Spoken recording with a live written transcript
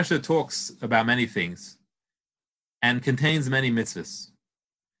parsha talks about many things and contains many mitzvahs.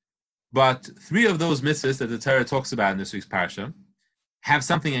 But three of those mitzvahs that the Torah talks about in this week's parsha have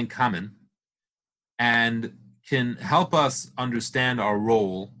something in common and can help us understand our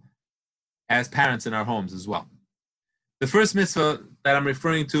role as parents in our homes as well. The first mitzvah that I'm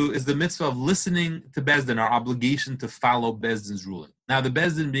referring to is the mitzvah of listening to Beis Din, our obligation to follow Beis Din's ruling. Now, the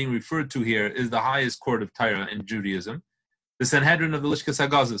Beis Din being referred to here is the highest court of Torah in Judaism, the Sanhedrin of the Lishkas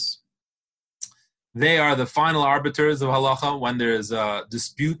HaGazos. They are the final arbiters of halacha when there is a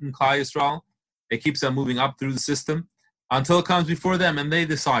dispute in Klal Yisrael. It keeps on moving up through the system until it comes before them and they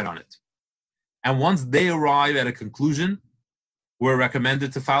decide on it. And once they arrive at a conclusion, we're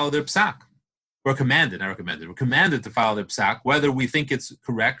recommended to follow their psak. We're commanded, not recommended. We're commanded to follow their psak, whether we think it's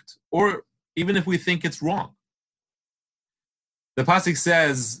correct or even if we think it's wrong. The pasuk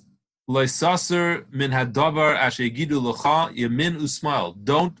says, "Loisaser min hadavar asher yigidu lecha yamin usmail."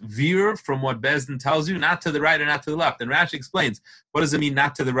 Don't veer from what Beis Din tells you, not to the right or not to the left. And Rashi explains, what does it mean,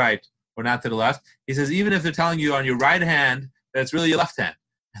 not to the right or not to the left? He says, even if they're telling you on your right hand, that's really your left hand.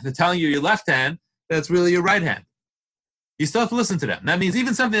 If they're telling you your left hand, that's really your right hand. You still have to listen to them. That means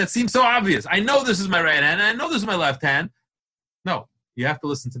even something that seems so obvious. I know this is my right hand, and I know this is my left hand. No, you have to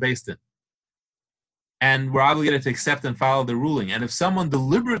listen to Beis Din. And we're obligated to accept and follow the ruling. And if someone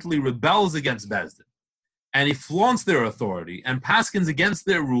deliberately rebels against Beis Din, and he flaunts their authority and paskins against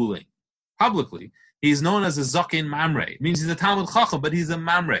their ruling publicly, he's known as a Zaken Mamre. It means he's a Talmud Chacham, but he's a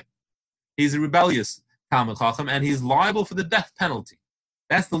Mamre. He's a rebellious Talmud Chacham, and he's liable for the death penalty.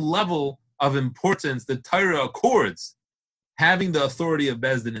 That's the level of importance that Torah accords having the authority of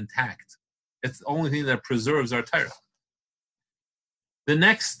Beis Din intact. It's the only thing that preserves our Torah. The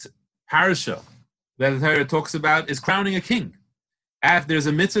next parasha that the Torah talks about is crowning a king. After there's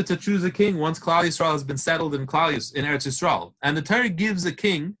a mitzvah to choose a king once Klal Yisrael has been settled in Eretz Yisrael. And the Torah gives a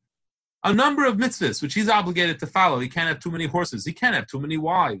king a number of mitzvahs which he's obligated to follow. He can't have too many horses. He can't have too many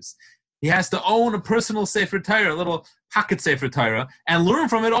wives. He has to own a personal Sefer Torah, a little pocket Sefer Torah, and learn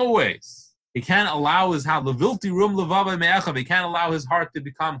from it always. He can't allow his heart, he can't allow his heart to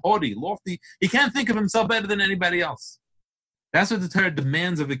become haughty, lofty. He can't think of himself better than anybody else. That's what the Torah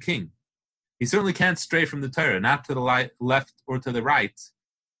demands of a king. He certainly can't stray from the Torah, not to the left or to the right.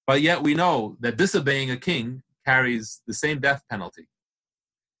 But yet we know that disobeying a king carries the same death penalty.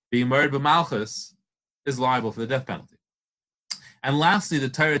 Being married b'malchus is liable for the death penalty. And lastly, the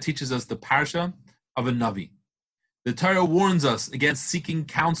Torah teaches us the parsha of a Navi. The Torah warns us against seeking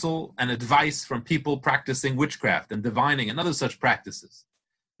counsel and advice from people practicing witchcraft and divining and other such practices.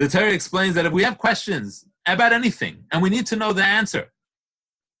 The Torah explains that if we have questions about anything and we need to know the answer,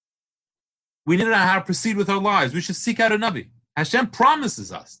 we need to know how to proceed with our lives, we should seek out a Navi. Hashem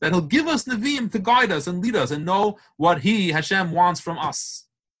promises us that He'll give us Nevi'im to guide us and lead us and know what He, Hashem, wants from us,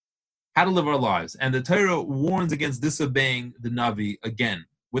 how to live our lives. And the Torah warns against disobeying the Navi again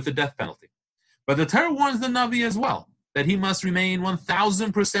with the death penalty. But the Torah warns the Navi as well, that he must remain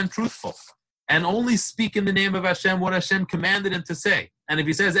 1,000% truthful and only speak in the name of Hashem what Hashem commanded him to say. And if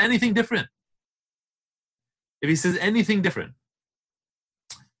he says anything different,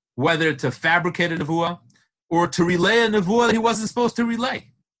 whether to fabricate a nevuah or to relay a nevuah that he wasn't supposed to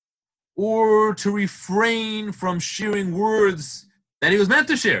relay, or to refrain from sharing words that he was meant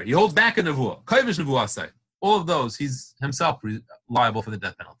to share, he holds back a nevuah, kovish nevuah say. All of those, he's himself liable for the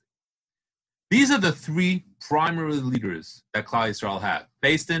death penalty. These are the three primary leaders that Klal Yisrael have: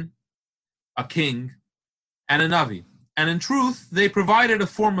 Beis Din, a king, and a Navi. And in truth, they provided a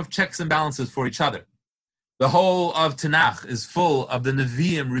form of checks and balances for each other. The whole of Tanakh is full of the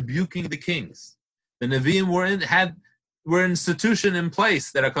Nevi'im rebuking the kings. The Nevi'im had an institution in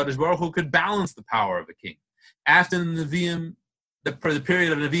place that HaKadosh Baruch Hu could balance the power of a king. After the Nevi'im, the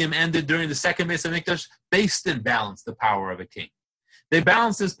period of Nevi'im ended during the second Beis HaMikdash, Beis Din balanced the power of a king. They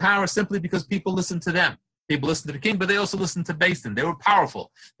balanced his power simply because people listened to them. People listened to the king, but they also listened to Beis Din. They were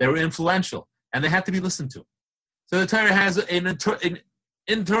powerful, they were influential, and they had to be listened to. So the Torah has an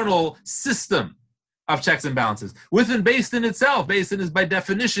internal system of checks and balances. Within Beis Din itself, Beis Din is by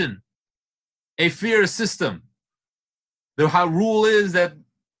definition a fair system. The rule is that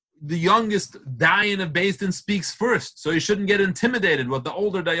the youngest Dayan of Beis Din speaks first, so you shouldn't get intimidated what the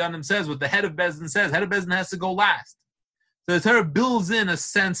older Dayanim says, what the head of Beis Din says. Head of Beis Din has to go last. So the Torah builds in a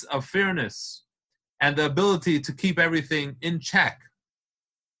sense of fairness and the ability to keep everything in check.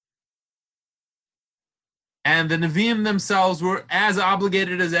 And the Nevi'im themselves were as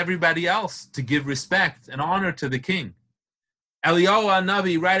obligated as everybody else to give respect and honor to the king. Eliyahu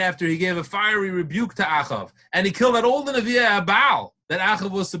Navi, right after he gave a fiery rebuke to Achav, and he killed all the Nevi'ah Baal that Achav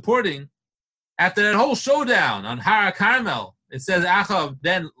was supporting, after that whole showdown on Har HaKarmel It says Achav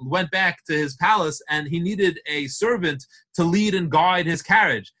then went back to his palace and he needed a servant to lead and guide his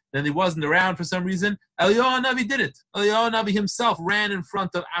carriage. Then he wasn't around for some reason. Eliyahu Navi did it. Eliyahu Navi himself ran in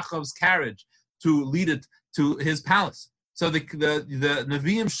front of Achav's carriage to lead it to his palace. So the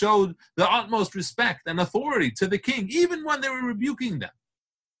Nevi'im showed the utmost respect and authority to the king, even when they were rebuking them.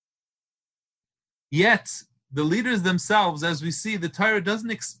 Yet, the leaders themselves, as we see, the Torah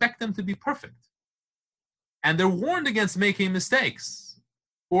doesn't expect them to be perfect. And they're warned against making mistakes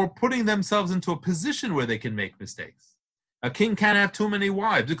or putting themselves into a position where they can make mistakes. A king can't have too many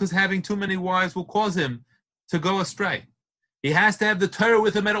wives because having too many wives will cause him to go astray. He has to have the Torah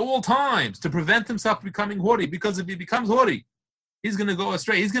with him at all times to prevent himself from becoming haughty, because if he becomes haughty, he's going to go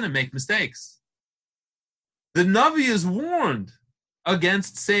astray. He's going to make mistakes. The Navi is warned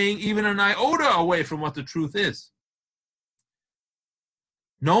against saying even an iota away from what the truth is.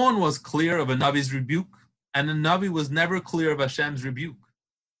 No one was clear of a Navi's rebuke, and the Navi was never clear of Hashem's rebuke.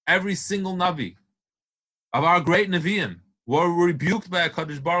 Every single Navi of our great Nevi'im were rebuked by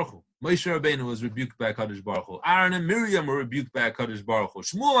HaKadosh Baruch Hu. Moshe Rabbeinu was rebuked by HaKadosh Baruch Hu. Aaron and Miriam were rebuked by HaKadosh Baruch Hu.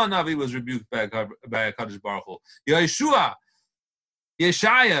 Shmuel HaNavi was rebuked by HaKadosh Baruch Hu. Yeshua,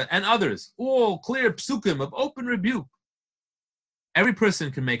 Yeshaya, and others, all clear psukim of open rebuke. Every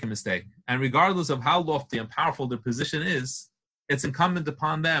person can make a mistake, and regardless of how lofty and powerful their position is, it's incumbent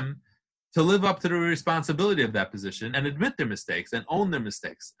upon them to live up to the responsibility of that position and admit their mistakes and own their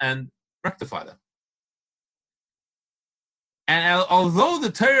mistakes and rectify them. And although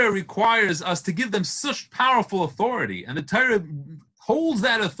the Torah requires us to give them such powerful authority, and the Torah holds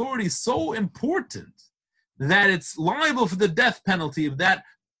that authority so important that it's liable for the death penalty if that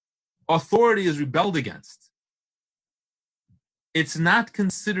authority is rebelled against, it's not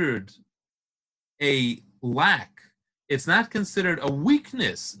considered a lack. It's not considered a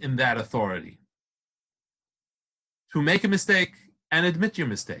weakness in that authority to make a mistake and admit your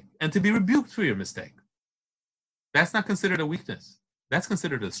mistake and to be rebuked for your mistake. That's not considered a weakness. That's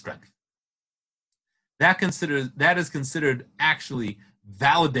considered a strength. That is considered actually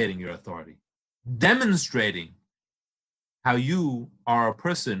validating your authority, demonstrating how you are a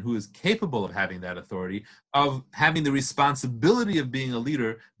person who is capable of having that authority, of having the responsibility of being a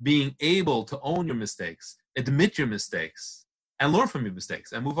leader, being able to own your mistakes, admit your mistakes, and learn from your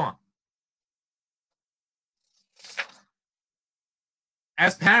mistakes and move on.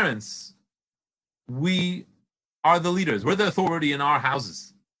 As parents, we are the leaders. We're the authority in our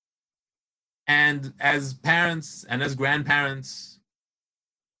houses. And as parents and as grandparents,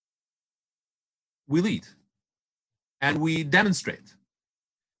 we lead. And we demonstrate.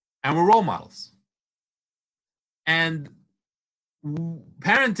 And we're role models. And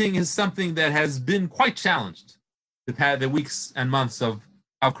parenting is something that has been quite challenged the weeks and months of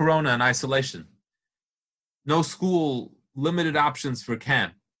Corona and isolation. No school, limited options for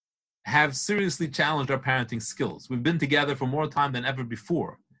camp have seriously challenged our parenting skills. We've been together for more time than ever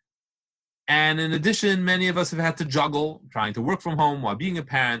before. And in addition, many of us have had to juggle, trying to work from home while being a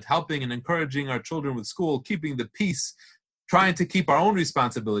parent, helping and encouraging our children with school, keeping the peace, trying to keep our own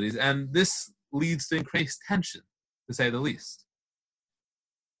responsibilities. And this leads to increased tension, to say the least.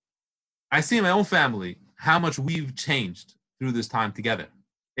 I see in my own family how much we've changed through this time together.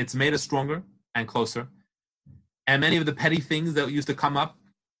 It's made us stronger and closer. And many of the petty things that used to come up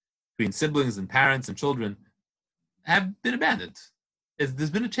between siblings and parents and children have been abandoned.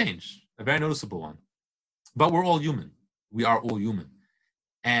 There's been a change, a very noticeable one. But we're all human. We are all human.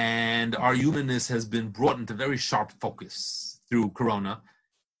 And our humanness has been brought into very sharp focus through Corona.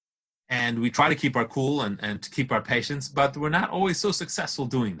 And we try to keep our cool and to keep our patience, but we're not always so successful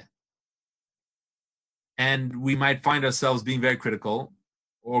doing that. And we might find ourselves being very critical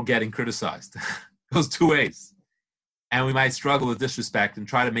or getting criticized. Goes two ways. And we might struggle with disrespect and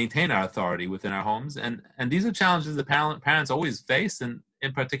try to maintain our authority within our homes. And these are challenges that parents always face, and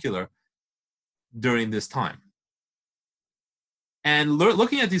in particular during this time. And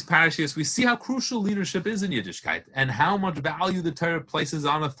looking at these parashas, we see how crucial leadership is in Yiddishkeit and how much value the Torah places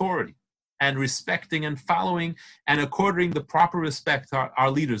on authority and respecting and following and according the proper respect to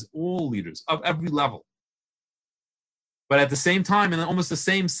our leaders, all leaders of every level. But at the same time, in almost the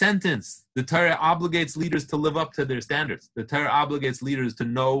same sentence, the Torah obligates leaders to live up to their standards. The Torah obligates leaders to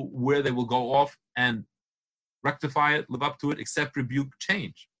know where they will go off and rectify it, live up to it, accept, rebuke,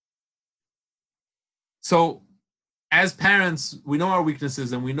 change. So, as parents, we know our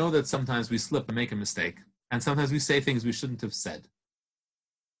weaknesses, and we know that sometimes we slip and make a mistake, and sometimes we say things we shouldn't have said.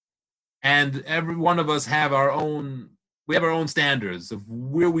 And every one of us have our own standards of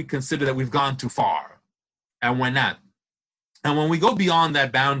where we consider that we've gone too far and when not. And when we go beyond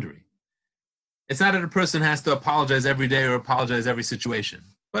that boundary, It's not that a person has to apologize every day or apologize every situation.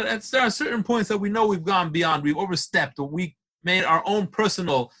 But there are certain points that we know we've gone beyond, we've overstepped, or we made our own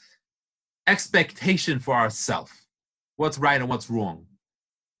personal expectation for ourselves, what's right and what's wrong.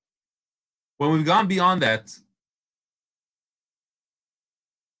 When we've gone beyond that,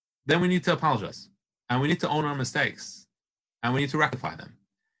 then we need to apologize. And we need to own our mistakes. And we need to rectify them.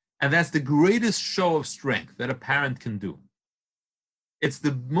 And that's the greatest show of strength that a parent can do. It's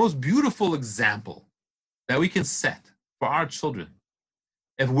the most beautiful example that we can set for our children.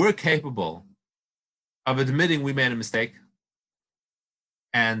 If we're capable of admitting we made a mistake,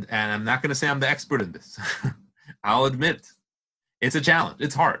 and I'm not going to say I'm the expert in this. I'll admit it's a challenge.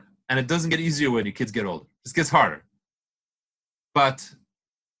 It's hard. And it doesn't get easier when your kids get older. It just gets harder. But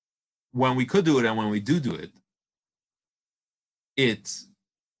when we could do it and when we do it, it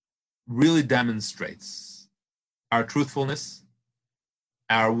really demonstrates our truthfulness,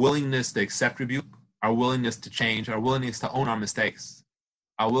 our willingness to accept rebuke, our willingness to change, our willingness to own our mistakes,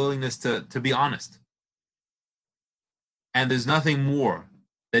 our willingness to be honest. And there's nothing more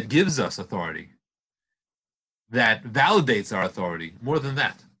that gives us authority, that validates our authority more than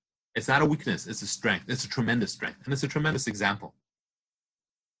that. It's not a weakness, it's a strength. It's a tremendous strength, and it's a tremendous example.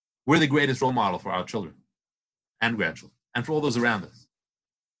 We're the greatest role model for our children and grandchildren, and for all those around us.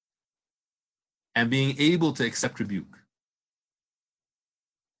 And being able to accept rebuke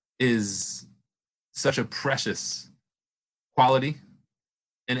is such a precious quality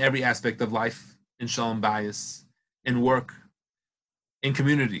in every aspect of life, in Shalom Bayis, in work, in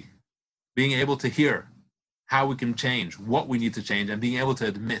community. Being able to hear how we can change, what we need to change, and being able to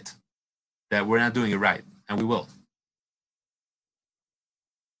admit that we're not doing it right, and we will.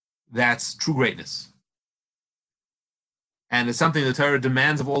 That's true greatness. And it's something the Torah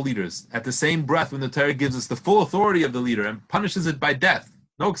demands of all leaders. At the same breath, when the Torah gives us the full authority of the leader and punishes it by death,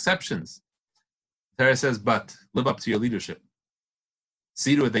 no exceptions, the Torah says, but live up to your leadership.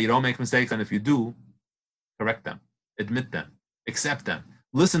 See to it that you don't make mistakes, and if you do, correct them, admit them, accept them.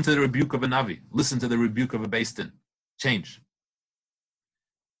 Listen to the rebuke of a Navi. Listen to the rebuke of a Beis Din. Change.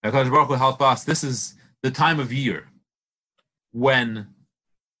 HaKadosh Baruch Hu help us. This is the time of year when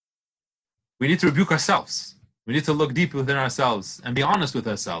we need to rebuke ourselves. We need to look deep within ourselves and be honest with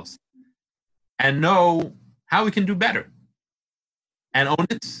ourselves and know how we can do better and own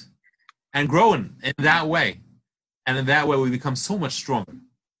it and grow in that way. And in that way, we become so much stronger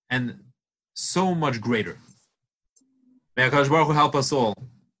and so much greater. May HaKadosh Baruch Hu help us all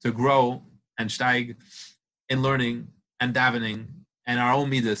to grow and steig in learning and davening and our own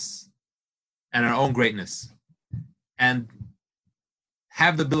midas and our own greatness, and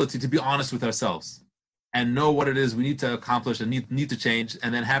have the ability to be honest with ourselves and know what it is we need to accomplish and need to change,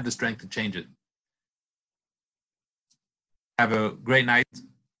 and then have the strength to change it. Have a great night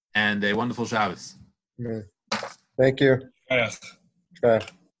and a wonderful Shabbos. Thank you. Yes. Bye.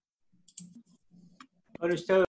 Understood.